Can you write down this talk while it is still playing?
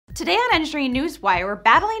Today on Engineering Newswire, we're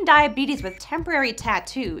battling diabetes with temporary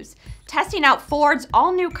tattoos, testing out Ford's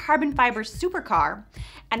all-new carbon fiber supercar,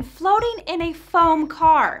 and floating in a foam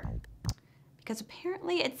car. Because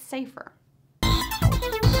apparently it's safer.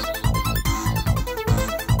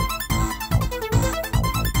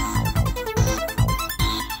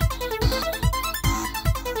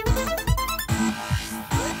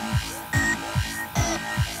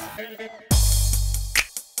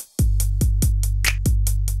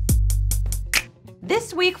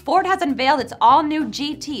 This week, Ford has unveiled its all-new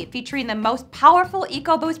GT, featuring the most powerful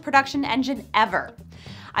EcoBoost production engine ever.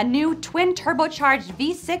 A new twin-turbocharged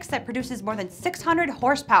V6 that produces more than 600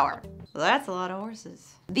 horsepower. Well, that's a lot of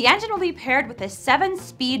horses. The engine will be paired with a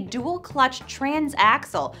 7-speed dual-clutch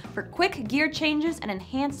transaxle for quick gear changes and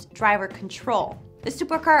enhanced driver control. The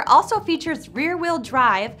supercar also features rear-wheel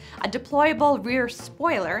drive, a deployable rear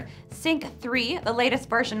spoiler, Sync 3, the latest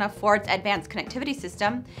version of Ford's advanced connectivity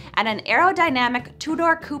system, and an aerodynamic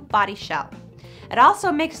two-door coupe body shell. It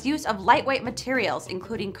also makes use of lightweight materials,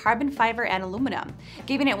 including carbon fiber and aluminum,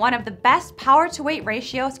 giving it one of the best power-to-weight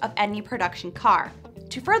ratios of any production car.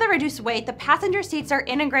 To further reduce weight, the passenger seats are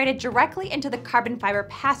integrated directly into the carbon fiber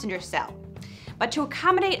passenger cell. But to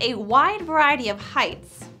accommodate a wide variety of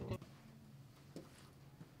heights,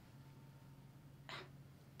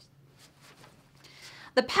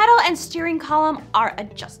 the pedal and steering column are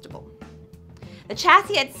adjustable. The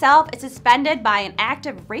chassis itself is suspended by an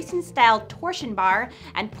active racing-style torsion bar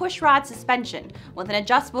and pushrod suspension with an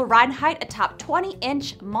adjustable ride height atop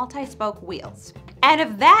 20-inch multi-spoke wheels. And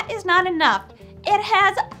if that is not enough, it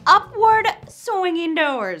has upward swinging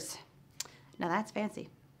doors. Now that's fancy.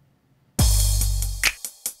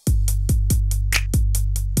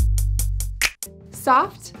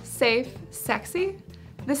 Soft, safe, sexy.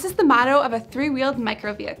 This is the motto of a 3-wheeled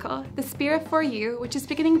micro vehicle, the Spirit 4U, which is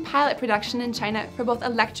beginning pilot production in China for both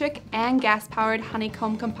electric and gas-powered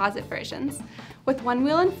honeycomb-composite versions. With 1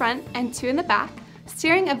 wheel in front and 2 in the back,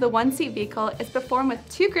 steering of the 1-seat vehicle is performed with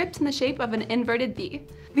 2 grips in the shape of an inverted V.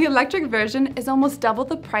 The electric version is almost double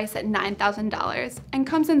the price at $9,000 and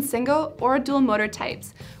comes in single or dual motor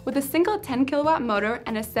types. With a single 10 kilowatt motor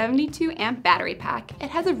and a 72 amp battery pack, it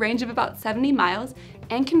has a range of about 70 miles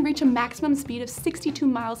and can reach a maximum speed of 62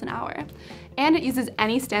 miles an hour. And it uses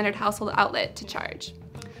any standard household outlet to charge.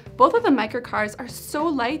 Both of the microcars are so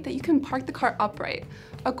light that you can park the car upright.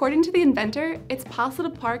 According to the inventor, it's possible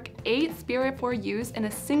to park 8 Spirit 4Us in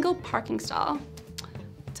a single parking stall.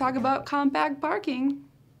 Talk about compact parking.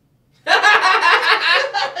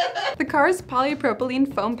 The car's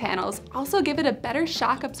polypropylene foam panels also give it a better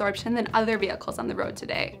shock absorption than other vehicles on the road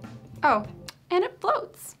today. Oh, and it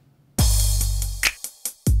floats.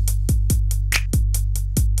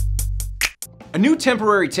 A new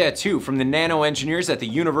temporary tattoo from the nano engineers at the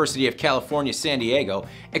University of California, San Diego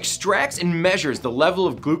extracts and measures the level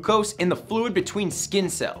of glucose in the fluid between skin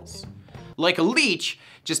cells. Like a leech,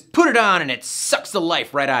 just put it on and it sucks the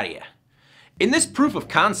life right out of you. In this proof of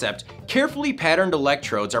concept, carefully patterned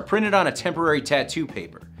electrodes are printed on a temporary tattoo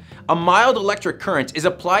paper. A mild electric current is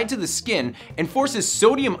applied to the skin and forces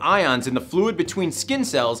sodium ions in the fluid between skin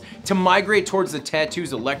cells to migrate towards the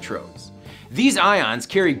tattoo's electrodes. These ions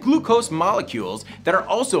carry glucose molecules that are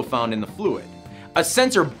also found in the fluid. A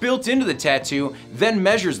sensor built into the tattoo then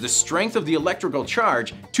measures the strength of the electrical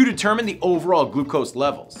charge to determine the overall glucose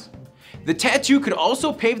levels. The tattoo could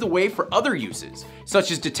also pave the way for other uses,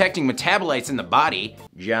 such as detecting metabolites in the body,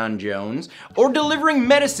 John Jones, or delivering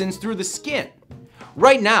medicines through the skin.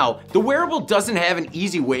 Right now, the wearable doesn't have an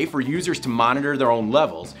easy way for users to monitor their own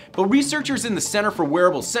levels, but researchers in the Center for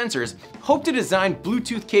Wearable Sensors hope to design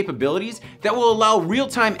Bluetooth capabilities that will allow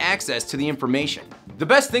real-time access to the information. The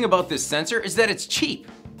best thing about this sensor is that it's cheap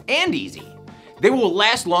and easy. They will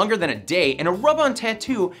last longer than a day, and a rub-on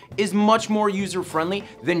tattoo is much more user-friendly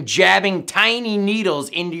than jabbing tiny needles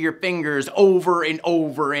into your fingers over and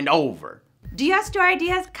over and over. do you have store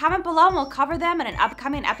ideas? Comment below and we'll cover them in an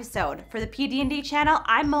upcoming episode. For the PD&D channel,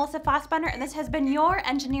 I'm Melissa Fossbender, and this has been your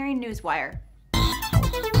Engineering Newswire.